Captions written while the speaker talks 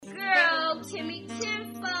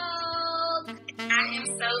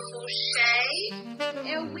Soulful Shay.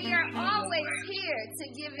 And we are always here to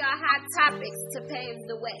give y'all hot topics to pave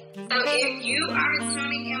the way. So if you are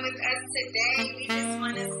tuning in with us today, we just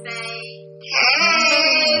want to say,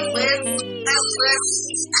 hey, what's up?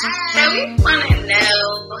 So we want to know,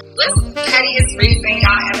 what's the pettiest reason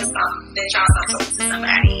y'all ever thought that y'all talk to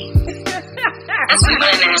somebody? That's what we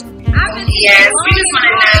want to know. Yes, we just want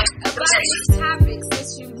to know about these topics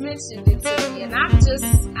since you mentioned it to me, and I'm still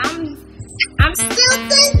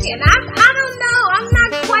thinking. I don't know. I'm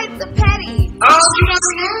not quite the petty. Oh, you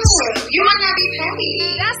don't know. You might not be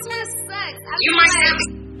petty. That's what sucks. You might not be.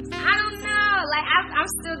 I don't know. Like I'm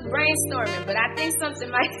still brainstorming, but I think something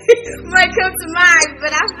might come to mind.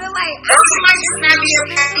 But I feel like you might just not be a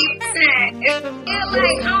petty person. Yeah,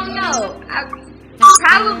 like I don't know. I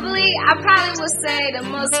probably would say the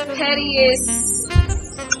most pettiest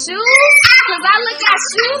shoes, because I look at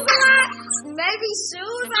shoes a lot. Maybe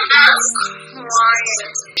shoes, I guess.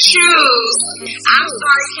 Shoes. I'm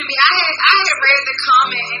sorry, Kimmy. I had read the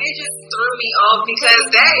comment and it just threw me off because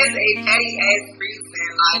that is a petty ass reason.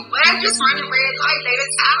 Like, well, I just run a red light, lay the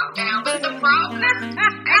towel down. But the problem, ain't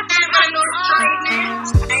that but a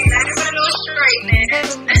little straightening.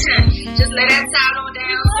 Just lay that towel on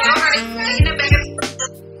down. You already in the bed.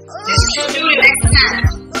 Just do it next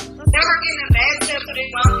time. Never get in the bathtub, but it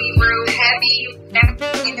won't be real heavy.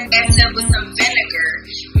 In the bathtub with some vinegar.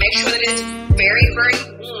 Make sure that it's very, very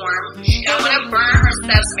warm. You don't want to burn her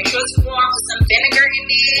stuff, so make sure it's warm with some vinegar in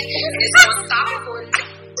there. And it's going to stop it for a little bit.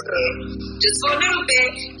 Just for a little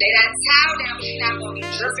bit. Lay that towel down, but you're not going to be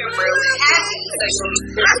dripping real heavy. So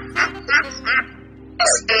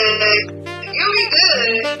you'll be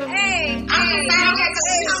good. Hey. I'm just saying, okay,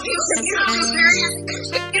 you don't do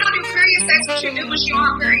period sex. What you do is you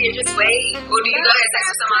on period, just wait. Or do you go have sex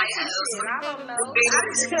with somebody else? I don't know. Or do you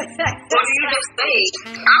just wait?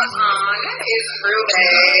 That is real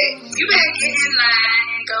bad. You better get in line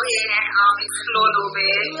and go ahead and explore a little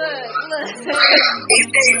bit. Look.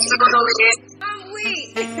 I'm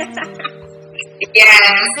weak. Yes,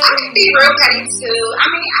 I can be real petty too. I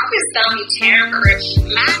mean, I just don't be caring for it.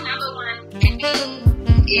 My number one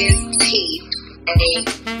is teeth.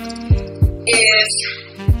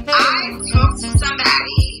 If I talk to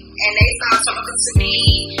somebody and they start talking to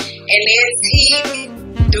me and their teeth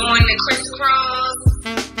doing the crisscross,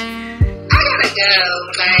 I gotta go.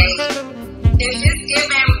 Like, if it's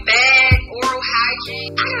giving bad oral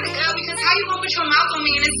hygiene, I gotta go because how you gonna put your mouth on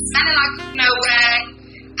me and it's smelling like, you know what?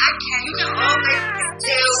 I can't. You can always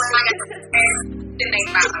tell when I got in their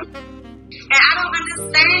mouth. And I don't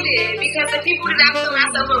understand it because the people that I put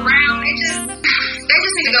myself around, they just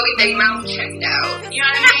need to go get their mouth checked out. You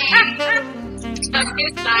know what I mean?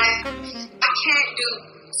 It's like, I can't do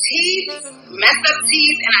teeth, messed up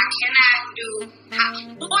teeth, and I cannot do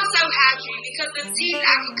more so hygiene because the teeth,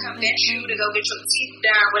 I can convince you to go get your teeth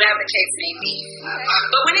done, whatever the case may be.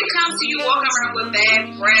 But when it comes to you walking around with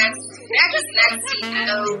bad breath, that just lets me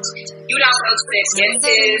know you don't go to the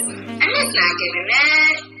dentist, and it's not giving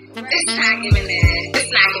that. It's not giving that.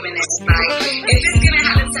 Like, if it's giving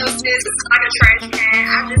halitosis, it's like a trash can.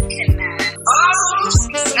 I just cannot.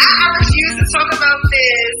 Now I refuse to talk about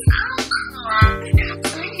this. I'm crying.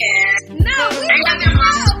 No, I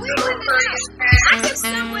can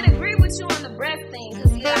somewhat agree with you on the breath thing,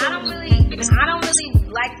 because I don't really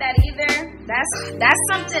like that either. That's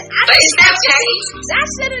something. But is that petty? That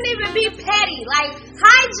shouldn't even be petty. Like,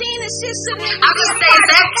 hygiene and shit shouldn't even be. I was gonna say, is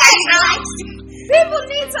that petty though? People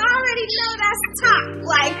need to already know that's top.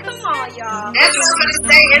 Like, come on, y'all. That's what I'm gonna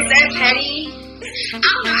say. Is that petty? I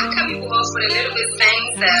don't know. I cut people off with a little bit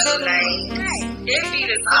things though. Like, it be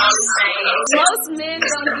the all the same. Most men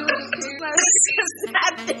don't do it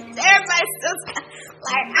because everybody still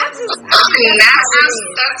like. I'm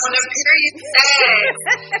stuck on a period sex.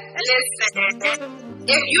 Listen,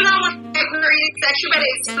 if you don't want that period sex, you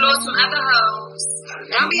better explore some other hoes.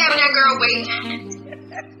 Don't be having that girl waiting.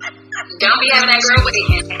 Don't be having that girl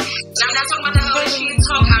waiting. I'm not talking about the hoe that she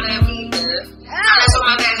talk out of either. I'm not talking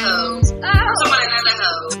about that hoe. I'm talking about another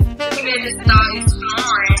hoe. You better just start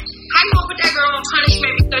exploring. How you gonna put that girl on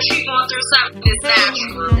punishment because she going through something that's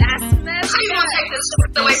natural? That's messed up. How you gonna take this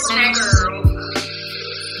away from that girl?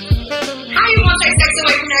 How you gonna take sex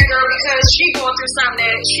away from that girl because she going through something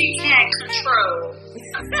that she can't control?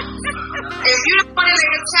 If you don't want to lay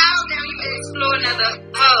the towel down, you can explore another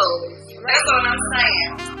hoe. That's all I'm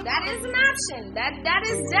saying. That is an option. That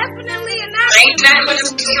is definitely an option. Ain't nothing but a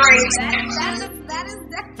straightening. That is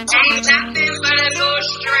definitely. Ain't nothing but a little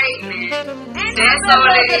straightening. That's all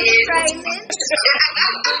it is.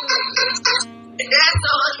 That's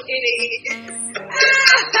all it is.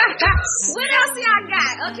 What else y'all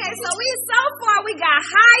got? Okay, so we got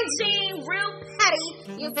hygiene, real petty.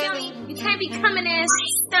 You feel me? You can't be coming in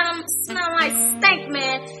smelling like stank,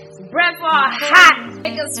 man. Breath all hot.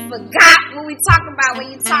 Niggas forgot what we talk about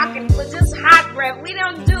when you talking, but just hot breath. We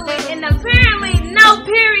don't do it, and apparently no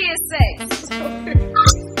period sex.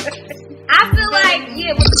 I feel like,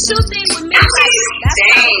 yeah, with the shoe thing with me, like, that's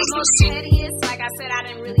probably the most pettiest. Like I said, I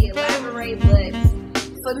didn't really elaborate, but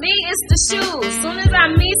for me, it's the shoes. As soon as I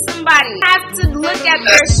meet somebody, I have to look at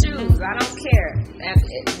their shoes. I don't care.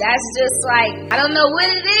 That's just like, I don't know what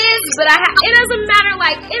it is, but it doesn't matter.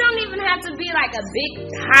 Like, it don't even have to be like a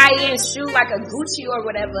big high-end shoe, like a Gucci or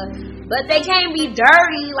whatever, but they can't be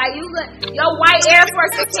dirty. Like, your white Air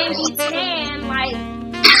Forces can't be tan. Like,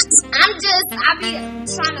 I be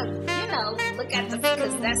trying to, look at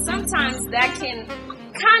because that sometimes that can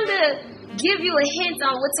kind of give you a hint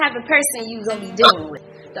on what type of person you're going to be dealing with.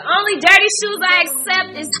 The only dirty shoes I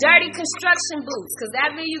accept is dirty construction boots, because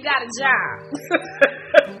that means you got a job.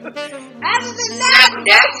 Other than that, don't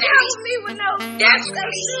come to me with no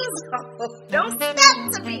shoes on. Don't step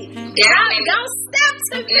to me. Don't step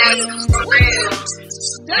to me. That's for real.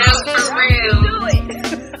 That's for real. Do it.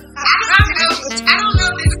 I don't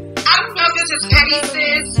know if this is petty,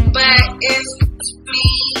 sis, but it's me.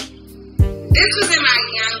 This was in my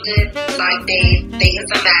younger days, dating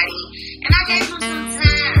somebody, and I gave him some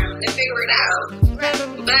time to figure it out.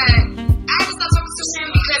 But I just stopped talking to him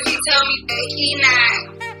because he told me that he not,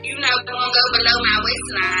 won't go below my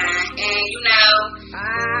waistline,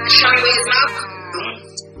 and show me where his mouth is.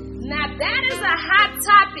 Now that is a hot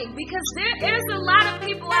topic because there's a lot of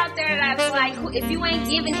people out there that's like, if you ain't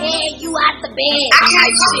giving head, you out the bed. I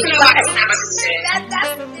can't talk to nobody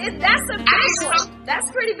that's a big one.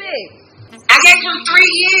 That's pretty big. I gave him 3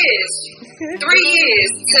 years. 3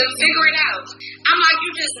 years to figure it out. I'm like,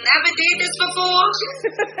 you just never did this before?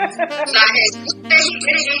 Like, he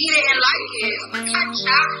didn't like it. What type of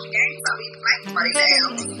childish game are we playing right now?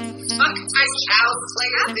 What type of childish play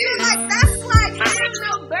is this? Like, that's like, there's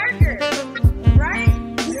no burger, right?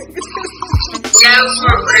 No,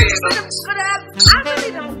 for real. I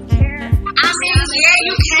really don't care. I mean, yeah,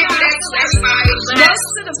 you can't do that to everybody.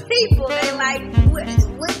 Most of the people, they like, what?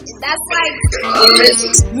 That's like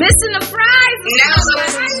missing the fries. How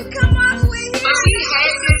you come all the way here? But we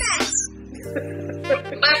had this.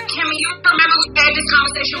 But Kimmy, you remember we had this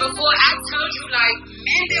conversation before? I told you, like,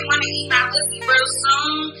 men that want to eat my pussy real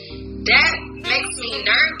soon, that makes me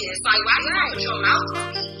nervous. Like, why you don't put your mouth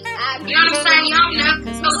on me? You know what I'm saying? You don't know.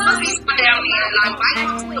 So some people down there, like, why you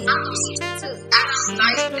don't put your mouth on me?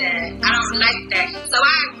 I don't like that. So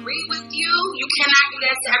I agree with you. You cannot do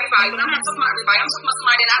that to everybody. But I'm not talking about everybody. I'm talking about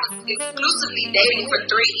somebody that I was exclusively dating for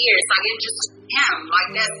 3 years. Like, it's just him. Like,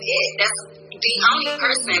 that's it. That's the only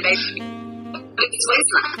person, baby.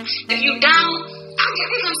 If you don't, I gave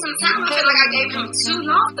him some time. I feel like I gave him too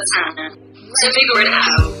long the time to figure it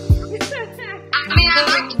out. I mean, I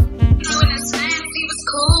like in a sense, he was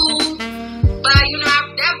cool. But,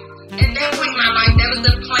 at that point in my life, that was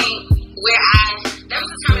the point where that was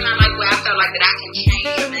the time in my life where I felt like that I can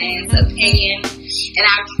change a man's opinion. And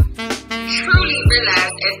I truly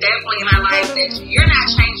realized at that point in my life that you're not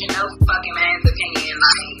changing no fucking man's opinion.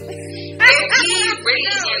 Like, if he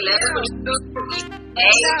really in love with you,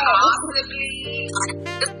 possibly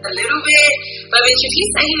just a little bit. But bitch, if he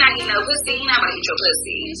say he not eating no pussy, he not gonna eat your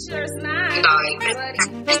pussy. He sure is not.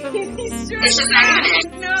 Like, it's just not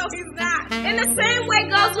gonna. No, he's not. And the same way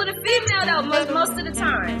goes with a female though, most of the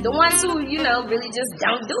time. The ones who, really just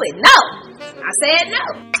don't do it. No. I said no.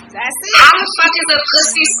 That's it. How the fuck is a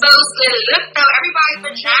pussy supposed to look though? Everybody's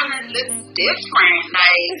vagina looks different.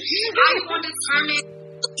 Like, how you want to determine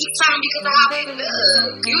each time because of how it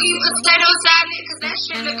look? You eat potato salad because that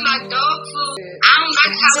shit look like dog food. I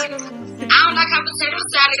don't like how potato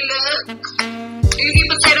salad look. You eat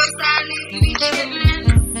potato salad, you eat chitlins.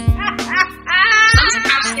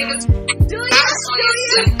 Sometimes niggas do you?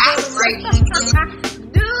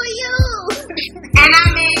 And I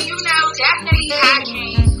mean, definitely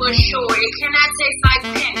hygiene for sure. It cannot taste like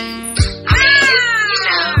pennies. I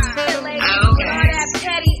mean, okay. All that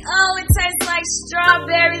petty. Oh, it tastes like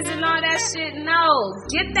strawberries and all that shit. No,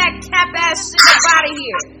 get that cap ass shit up out of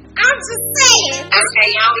here. I'm just saying. Okay,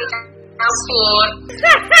 y'all be food.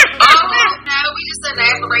 Oh no, we just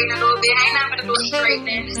elaborating a little bit. Ain't nothing but a little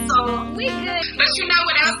straightening. So we good. But you know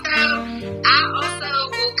what else though? I also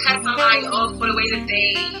will cut somebody off for the way that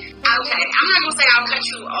they. Okay, I'm not gonna say I'll cut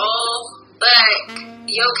you off, but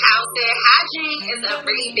yo, Kyle said hygiene is a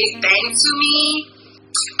really big thing to me.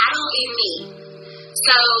 I don't eat meat,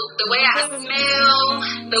 So the way I smell,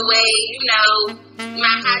 the way,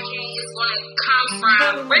 my hygiene is going to come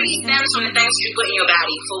from, really stems from the things you put in your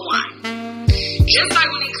body, for one. Just like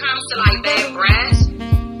when it comes to like bad breath,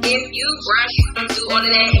 if you brush, you do all of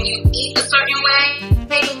that, and you eat a certain way,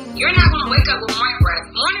 you're not going to wake up with morning breath.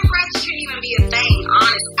 Morning breath shouldn't even be a thing,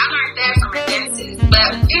 honest. I learned that from a dentist. But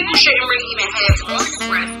people shouldn't really even have morning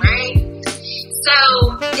breath, right? So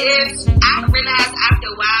if I realize after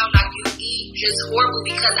a while, like you eat just horrible,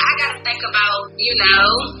 because I got to think about,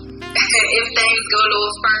 if things go a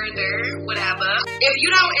little further, whatever. If you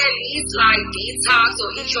don't at least like detox or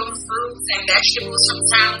eat your fruits and vegetables from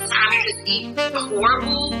time to time, you just eat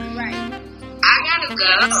horrible. Right. I gotta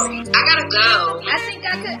go. I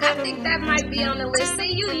think that might be on the list.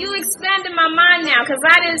 See, you expanded my mind now, because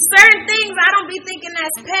certain things I don't be thinking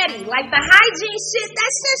that's petty. Like the hygiene shit,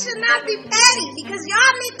 that shit should not be petty, because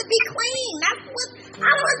y'all need to be clean. That's what I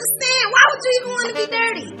don't understand. Why would you even want to be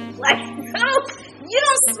dirty? Like, you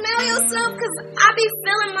don't smell yourself, because I be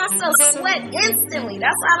feeling myself sweat instantly.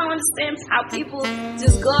 That's why I don't understand how people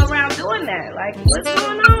just go around doing that. Like, what's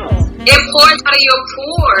going on? It pours out of your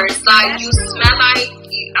pores. Like, you smell like,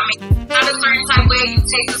 not a certain type way, you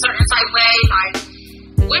taste a certain type way. Like,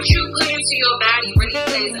 what you put into your body really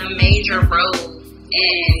plays a major role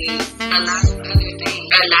in a lot of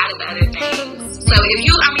other things. So if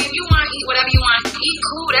you want to eat whatever you want to eat,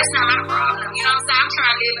 cool, that's not my problem. You know what I'm saying? I'm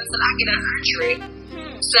trying to live until I get 100.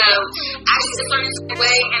 So I eat a certain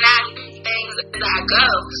way, and I do things as I go.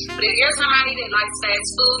 But if you're somebody that likes fast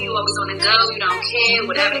food, you always on the go, you don't care,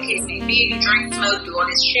 whatever the case may be, you drink, smoke, do all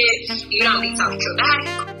this shit, you don't detox your body,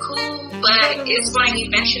 cool, but it's going to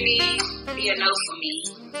eventually be a no for me.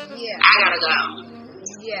 Yeah. I gotta go.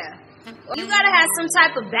 Yeah. Well, you gotta have some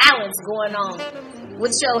type of balance going on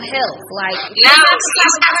with your health. Like, no, you have to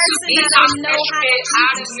detox that shit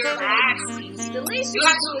out of your body. The least you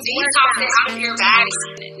have to detox it out of your body.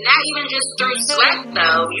 Not even just through sweat,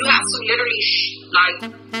 though. You have to literally,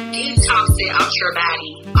 detox it out your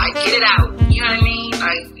body. Like, get it out. You know what I mean?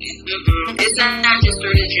 Like, it's not just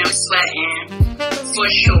through the gym sweating, for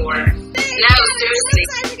sure. No, seriously.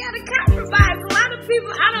 Sometimes you gotta compromise. A lot of people,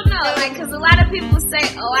 I don't know, because a lot of people say,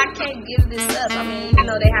 oh, I can't give this up. Even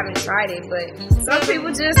though they haven't tried it, but some people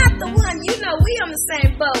just not the one. We on the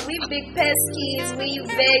same boat. We big pesties, we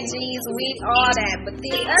veggies, we all that. But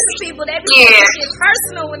the other people, they be taking it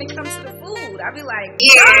personal when it comes to food. I be like,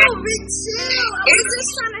 oh, big chill. I was just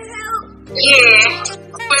trying to help. Yeah,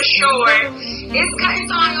 for sure. It's cutting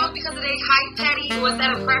someone off because of their height, petty, or is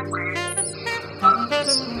that a preference?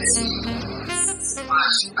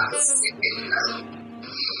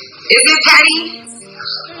 Is it petty?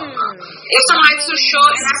 If somebody's too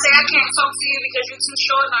short and I say I can't talk to you because you're too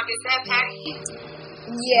short, like, is that petty?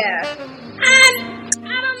 Yeah.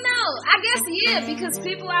 I don't know. I guess, yeah, because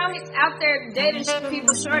people out there dating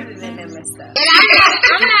people shorter than them and stuff. And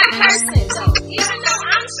I'm that person, though. Even though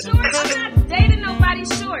I'm short, I'm not dating nobody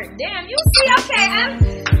short. Damn, you see, okay,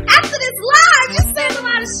 after this live, you saying a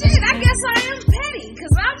lot of shit. I guess I am petty,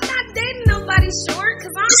 because I'm not dating nobody short,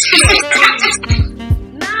 because I'm short.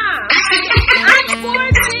 Nah, I'm 14.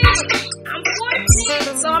 I'm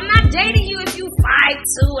 14, so I'm not dating you if you 5'2"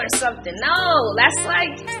 or something. No, that's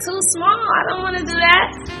like too small. I don't want to do that.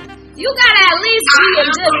 You gotta at least be a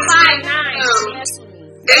good 5'9".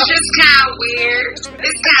 It's just kind of weird.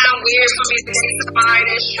 It's kind of weird for me to see somebody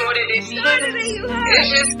that's shorter than me. Shorter than you,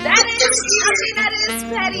 that is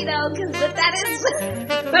petty though, but that is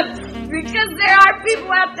because there are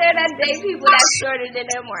people out there that date people that's shorter than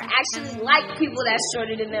them, or actually like people that's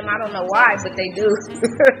shorter than them. I don't know why, but they do.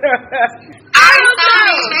 I don't know.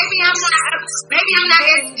 Maybe I'm not as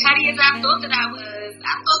petty as I thought that I was.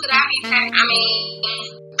 I thought that I'd be petty.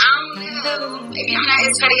 I don't know. Maybe I'm not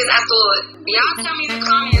as petty as I thought. Y'all tell me in the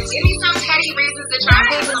comments. Give me some petty reasons to try to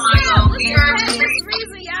get somebody on. We heard sex.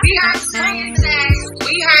 We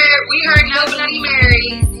heard no Bloody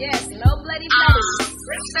Marys. Yes, no Bloody Marys.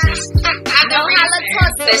 No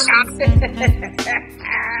halitosis.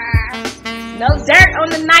 No dirt on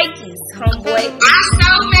the Nikes, homeboy. My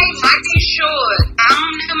soulmate might be short. I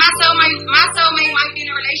don't know. My soulmate might be in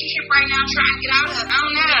a relationship right now trying to get out of it. I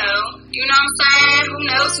don't know. You know what I'm saying? Who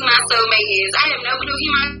knows who my soulmate is? I have no clue. He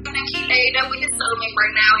might think he laid up with his soulmate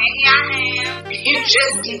right now, and here I am. You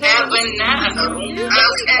just never know.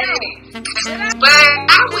 Okay. But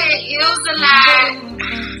I wear heels a lot.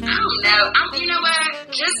 I don't know. You know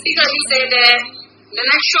what? Just because you said that, the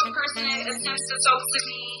next short person that attempts to talk to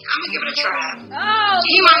me, I'm gonna give it a try. Oh,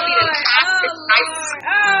 he might be the nicest.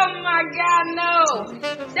 Oh my God, no!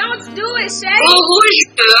 Don't do it, Shay. Who is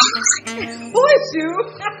you? Who is you?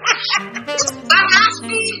 But I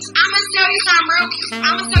see, I'm gonna tell you something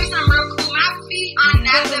real cool. My feet are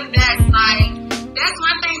not the best. Like, that's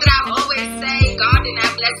one thing that I've always say. God did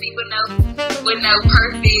not bless me with no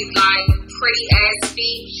perfect, like, pretty ass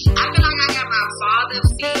feet. I feel like I got my father's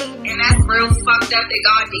feet, and that's real fucked up that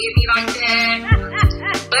God did me like that.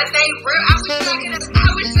 But they real. I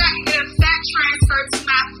wish I could get a fat transfer to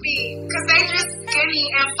my feet, cause they just skinny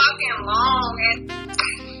and fucking long. And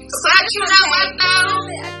but you know what though?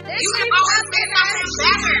 You can always make something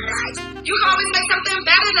better. You can always make something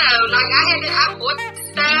better though. Like I bought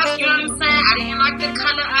stuff. You know what I'm saying? I didn't like the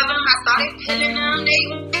color of them. I started peeling them.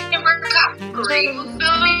 They were recovery. You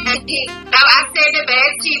feel me? So I said the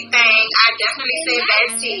bad teeth thing. I definitely said bad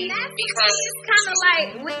teeth because it's kind of like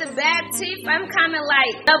with the bad teeth. I'm kind of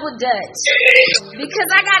like double Dutch because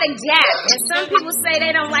I got a gap, and some people say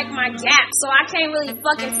they don't like my gap, so I can't really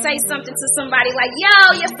fucking say something to somebody like,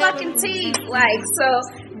 "Yo, your fucking teeth." Like, so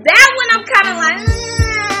that one I'm kind of like.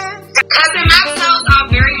 Cousin, my toes are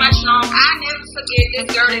very much long. I never forget this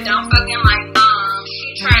girl that don't fucking like she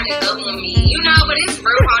tried to go with me, you know, but it's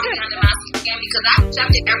real hard to get under my skin because I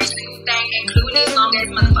accepted every single thing, including these long ass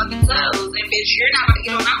motherfucking toes. And bitch, you're not gonna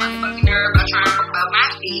get on my motherfucking nerve by trying to talk about my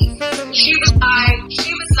feet. She was like,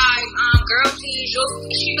 girl, please,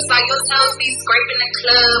 she was like, your toes be scraping the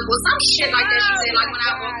club or some shit like that. She said, like when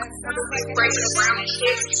I walk, be scraping the ground and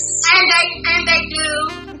shit. And they do.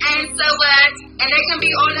 And so what? And they can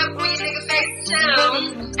be all up on your nigga face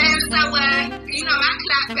too. And so what? You know, I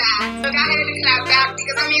clap back. Look, I had to clap back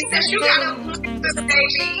because I mean, since you got a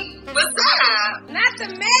baby, what's up? Not the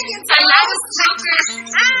Megan. A lot of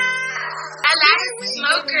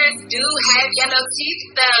smokers do have yellow teeth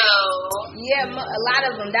though. Yeah, a lot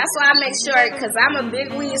of them. That's why I make sure, because I'm a big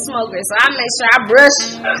weed smoker, so I make sure I brush,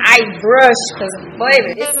 because,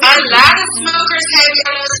 baby. A lot of smokers have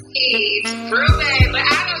yellow teeth. True, babe, but I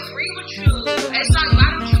don't agree with you. It's like, why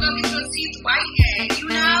don't you go get your teeth whitened, you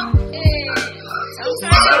know?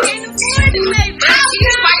 I can't afford it, baby.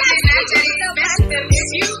 Teeth whitening, that's that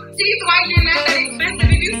expensive. Teeth whitening, that's that expensive.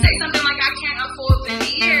 If you say something like, I can't afford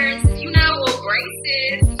veneers, you know, or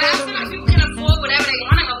braces, I feel like people can afford whatever they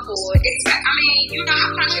want to afford. I mean, you know, I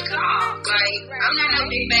punch a car. Like, I'm not no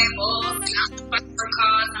big bad boss. I'm not punching for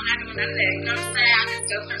cars. I'm not doing none of that. You know what I'm saying? I just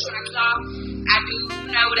go punch my car. I do,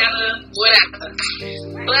 you know, whatever. But,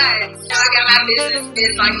 you know, I got my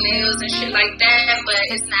businesses like nails and shit like that, but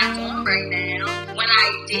it's not going right now. When I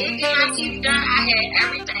did get my teeth done, I had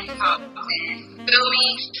everything popping. Feel me?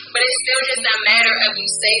 But it's still just a matter of you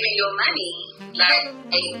saving your money. Like,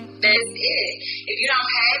 hey, that's it. If you don't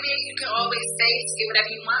have it, you can always save to get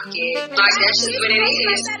whatever you want to get. Like, that's just what it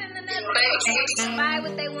is. But buy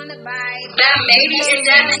what they want to buy. But maybe it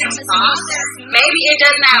doesn't bother. Maybe it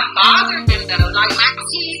does not bother them though. Like my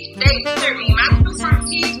teeth, they bother me. My two front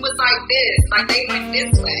teeth was like this. Like they went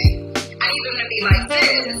this way. I need them to be like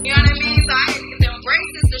this. You know what I mean? So I had to get them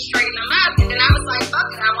braces to straighten them up. And then I was like, fuck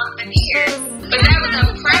it, I want veneers. But that was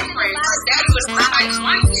a preference. That was what I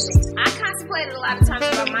wanted. I contemplated a lot of times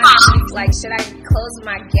about my teeth. Like, should I close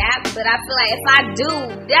my gap? But I feel like if I do,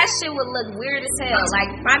 that shit would look weird as hell.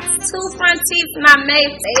 Like, my two front teeth not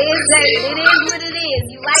made. It is what it is.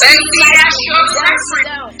 You like it, you like that's it. your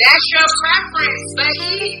preference. That's your preference. But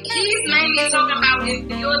he's mainly talking about if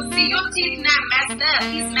your teeth not messed up.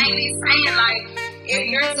 He's mainly saying, like, if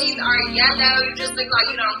your teeth are yellow, you just look like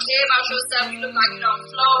you don't care about yourself, you look like you don't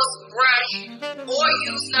floss, brush, or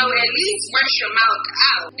you know, at least brush your mouth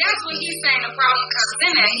out. That's what he's saying the problem comes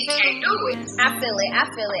in that he can't do it. I feel it.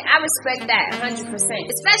 I respect that 100%.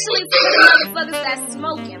 Especially for the motherfuckers that's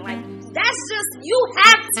smoking. Like, that's just, you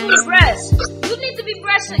have to brush. You need to be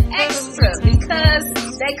brushing extra because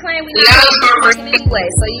they claim we not smoking anyway.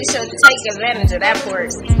 So you should take advantage of that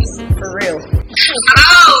part. For real.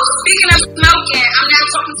 Oh, speaking of smoking, I'm not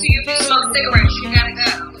talking to you if you smoke cigarettes. You gotta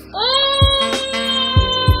go. Oh,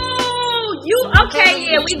 you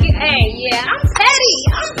okay? Yeah, I'm petty.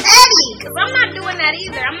 Cause I'm not doing that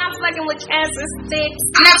either. I'm not fucking with cancer sticks.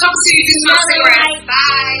 I'm not talking to you if you smoke cigarettes.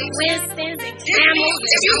 Bye. Winston's and Camels.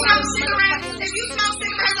 If you smoke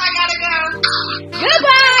cigarettes, I gotta go.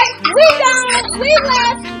 Goodbye. We gone. We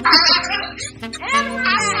left. I gotta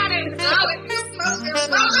go. If you smoke this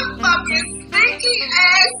motherfucking stinky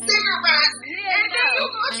ass cigarettes, and then you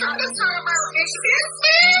gonna try to turn around and kiss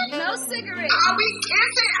me? No cigarettes. Are we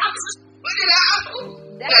kissing? I'm just put it out.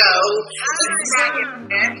 No, it's not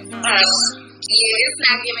giving that. Yeah, it's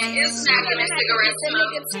not giving cigarettes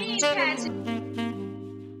smoke.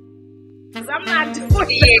 Cause I'm not doing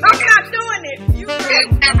it. I'm not doing it.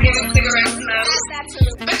 It's not giving cigarettes smoke.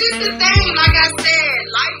 But this is the thing, like I said,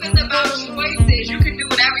 life is about choices. You can do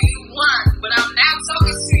whatever you want, but I'm not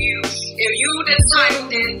talking to you if you just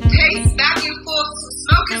type that pace back and forth to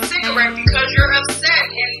smoke a cigarette because you're upset,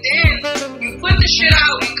 and then you put the shit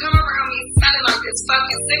out and come around me smelling like this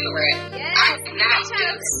fucking cigarette. Yes, I you cannot try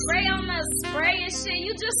do to it. spray on the spray and shit.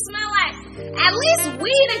 You just smell like, at least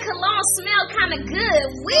weed and cologne smell kind of good.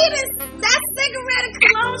 Weed is, that cigarette and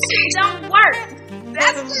cologne shit don't work.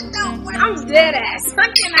 That shit don't work. I'm dead ass. I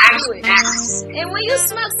cannot do it. And when you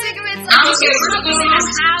smoke cigarettes, like you smoke in the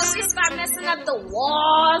house, you start messing up the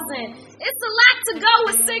walls, and it's a lot to go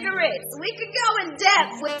with cigarettes. We could go in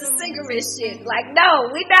depth with the cigarette shit. Like, no,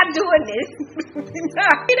 we not doing this. No,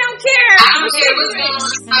 we don't care. I don't care what's going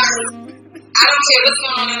on. I don't care what's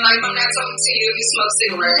going on in life. I'm not talking to you if you smoke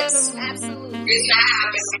cigarettes. Absolutely. It's not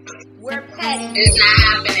happening. We're petty. It's not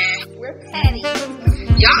happening. We're petty.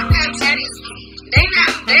 Y'all not petty.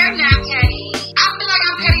 They're not petty. I feel like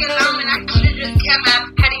I'm petty alone, and I should have just kept my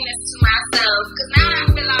pettiness to myself. Cause now I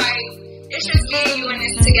feel like it's just me and you in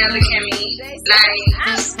this together, Kimmy. Like,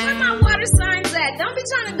 where my water signs at? Don't be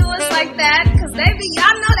trying to do us like that, cause they be,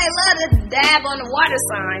 y'all know they love to dab on the water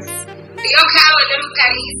signs. Yo, Kyle, little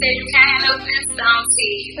petty, he said you can't have no Flintstone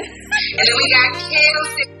teeth. And then we got Kale,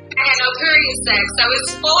 I had no period sex. So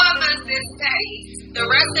it's 4 of us this petty. The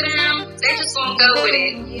rest of them, they just gonna go with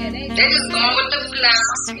it. Yeah, they just going with the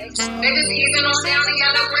flow. They just easing on down the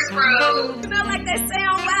yellow brick road. You know, like they say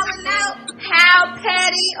on Wild 'N Out, how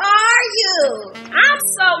petty are you? I'm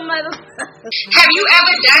so Have you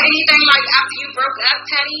ever done anything like after you broke up,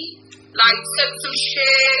 petty? Like took some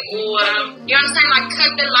shit, or you understand, like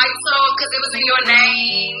cut the lights off because it was in your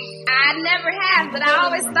name? I never have, but I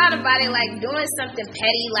always thought about it like doing something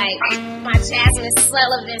petty, like my Jasmine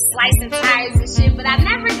Sullivan slicing tires and shit, but I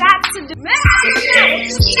never got to do that.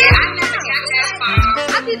 Yeah, I never got that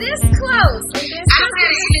far. I be this close. I don't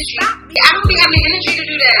have the energy. I don't think I have the energy to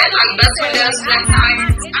do that. Like busting windows, flat tires.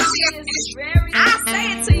 I don't think I have the energy. I say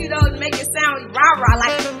it to you though to make it sound rah-rah,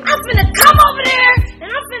 like I'm finna come over there and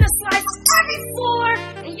I'm finna slice every floor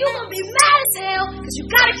and you gonna be mad as hell because you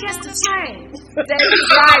gotta catch the train. That you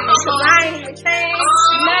driving, because I ain't even changed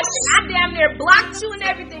nothing. I damn near blocked you and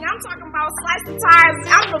everything. I'm talking about slicing tires.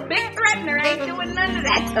 I'm a big threatener. I ain't doing none of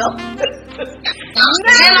that though.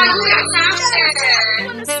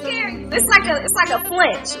 It's like a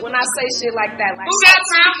flinch when I say shit like that. Like, who got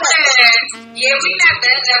time for that? Yeah, we not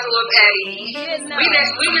that level of petty. Yeah, no.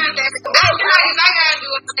 We not that. I feel like if I gotta do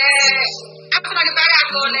that, I feel like if I gotta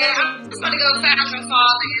go in there, I'm just gonna go fashion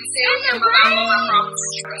fall and tell him about all my problems.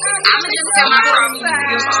 I'm gonna just tell my problems to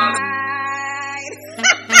you all.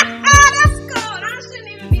 That's cool. I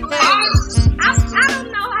shouldn't even be laughing. I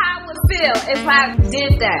don't know how I would feel if I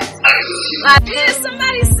did that. Like, yeah,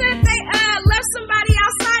 somebody said they left somebody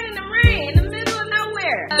outside in the rain, in the middle of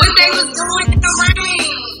nowhere. What they was doing in the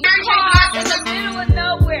rain? In the middle of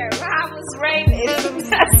nowhere, where I was raining.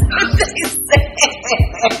 That's what they said.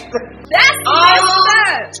 That's messed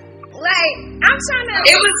up. Like, I'm trying to.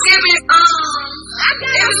 It was giving. I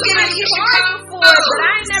got out somebody's car before, but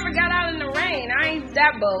I ain't never got out in the rain. I ain't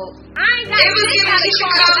that bold. I ain't got kicked out of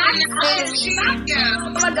car.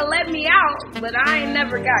 Like, let me out, but I ain't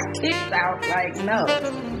never got kicked out. Like, no.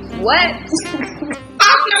 What?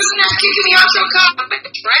 Fuck no, you're not kicking me out your car.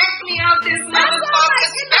 Drag me out this motherfucker.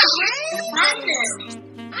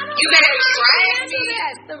 You better drag me.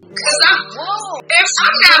 Cause if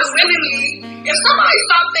I'm not willingly, if somebody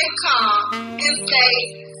stop their car and say,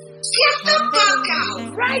 get the fuck out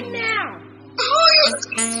right now.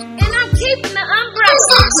 And I'm keeping the umbrella.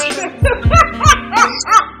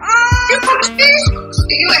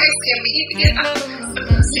 You asking me to get out?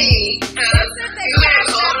 See, I'm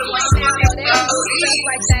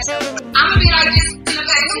gonna be like this in the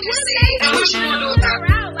back of the seat. And what you gonna do about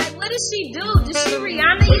it? Like, what did she do? Did she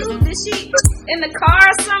Rihanna you? Did she in the car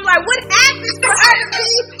or something? Like, what happened for her to be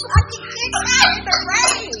fucking kicked out in the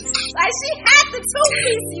rain? Like, she had to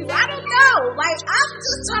two-piece you. I don't know. Like, I'm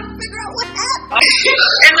just trying to figure out what happened.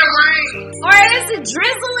 In the rain. Or is it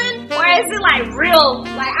drizzling? Or is it like real?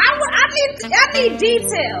 Like, I need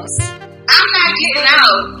details. I'm not getting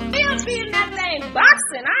out. He'll be in that thing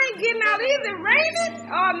boxing. I ain't getting out either. Raining?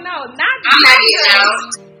 Oh no, I'm not getting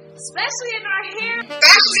out. Especially in our hair.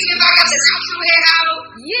 Especially if I got the natural hair out.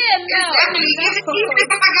 Yeah, no. Even if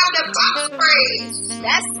I got the box braids.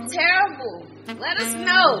 That's terrible. Let us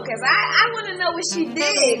know, cause I want to know what she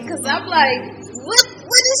did. Cause I'm like, what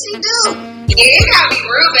did she do? Yeah, it gotta be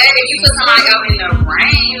real bad if you put somebody out in the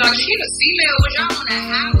rain. Like, she was female, was y'all on the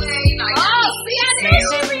highway? Like, see, I know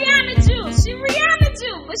she Rihanna you. She Rihanna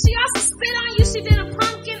you, but she also spit on you. She did a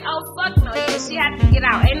pumpkin. Oh fuck no, yeah, she had to get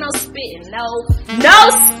out. Ain't no spitting, no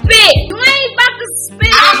spit. You ain't about to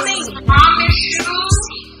spit on me. I promise you.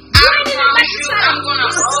 You ain't even about to try I'm gonna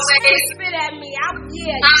always spit at me. I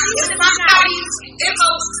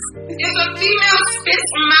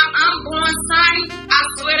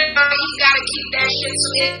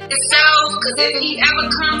itself, because if he ever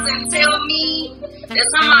comes and tell me that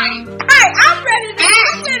somebody, hey, I'm ready to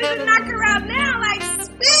knock her out now. Like,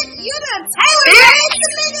 spit, you done tailor-made the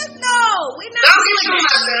niggas? No, we not go doing get your that.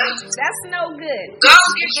 mother. That's no good. Go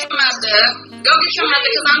get your mother. Go get your mother,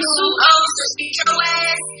 because I'm too old to beat your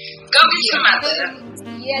ass. Go get your mother.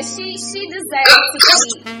 Yeah, she deserves to be.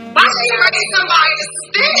 Why she ready somebody to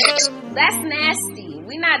spit? That's nasty.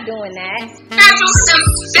 We not doing that. Not doing some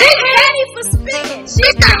She spit. ready for spitting. She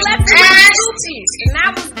could have left it with two piece, and that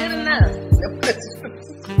was good enough.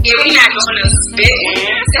 Yeah, we not doing no spitting.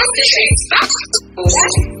 That's disrespectful.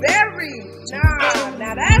 That's very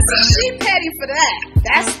now that's she petty for that.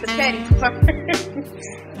 That's the petty part.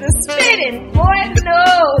 The spitting, boy, no.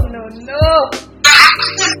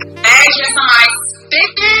 Imagine somebody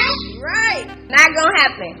spitting. Right, not gonna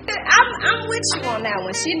happen. I'm with you on that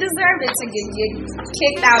one. She deserved it to get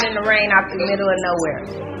kicked out in the rain out the middle of nowhere.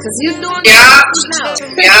 Cause you doing Yup,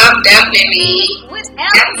 definitely. What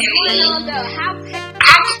else is going on though? How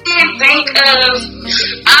I can't think of.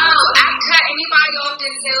 I cut anybody off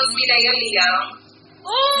that tells me they a Leo.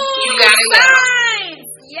 Ooh, You gotta go. signs.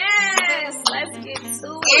 Yes, let's get to it.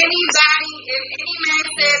 Anybody, if any man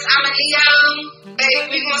says I'm a Leo, baby,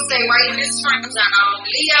 we gonna say right in this friend zone.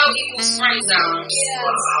 Leo equals friend zone.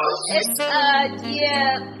 Yeah, it's I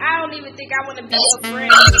don't even think I want to be your friend.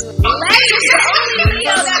 Larry is the only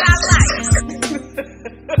Leo that I like.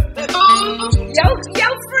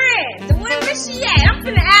 Your friend, the one where she at. I'm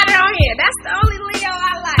finna add her on here. That's the only Leo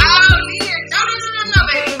I like. Oh, Leo, no,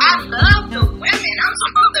 baby. I love the women. I'm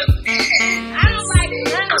talking about the men. I don't like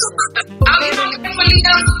none of them. Oh, you don't care for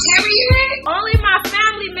Leo's, period? Only my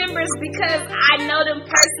family members because I know them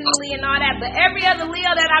personally and all that. But every other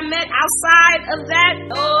Leo that I met outside of that,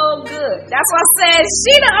 oh, good. That's why I said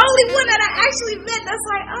she the only one that I actually met that's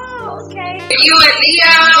like, oh, okay. If you a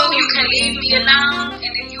Leo, you can leave me alone.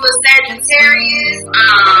 And if you a Sagittarius,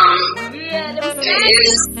 yeah, them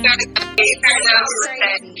They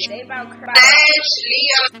about crazy.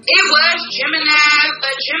 Leo. It was Gemini,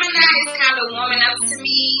 but Gemini is kind of warming up to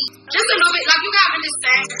me. Just a little bit. Like, you gotta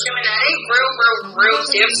understand Gemini. They real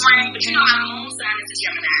different. But you know, my moon sign is a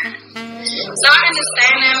Gemini. So I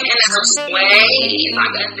understand them in a way,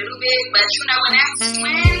 like a little bit. But you know, when that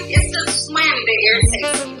swim, it's a swim that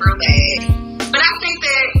irritates me real bad. But I think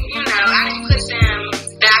that, you know, I didn't put them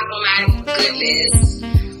back on my good list.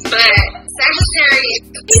 But Sagittarius,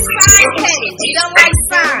 He's sign petty. He don't like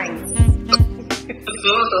signs. It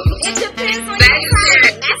depends on your sign.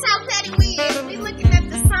 That's how petty we is. We looking at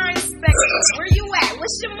the sign spectrum. Where you at?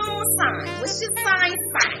 What's your moon sign? What's your sign?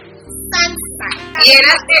 Sun sign. Yeah,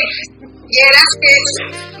 that's it.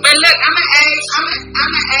 But look, I'ma ask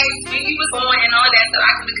when you was born and all that, so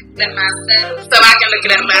I can look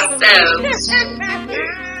it up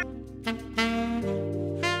myself.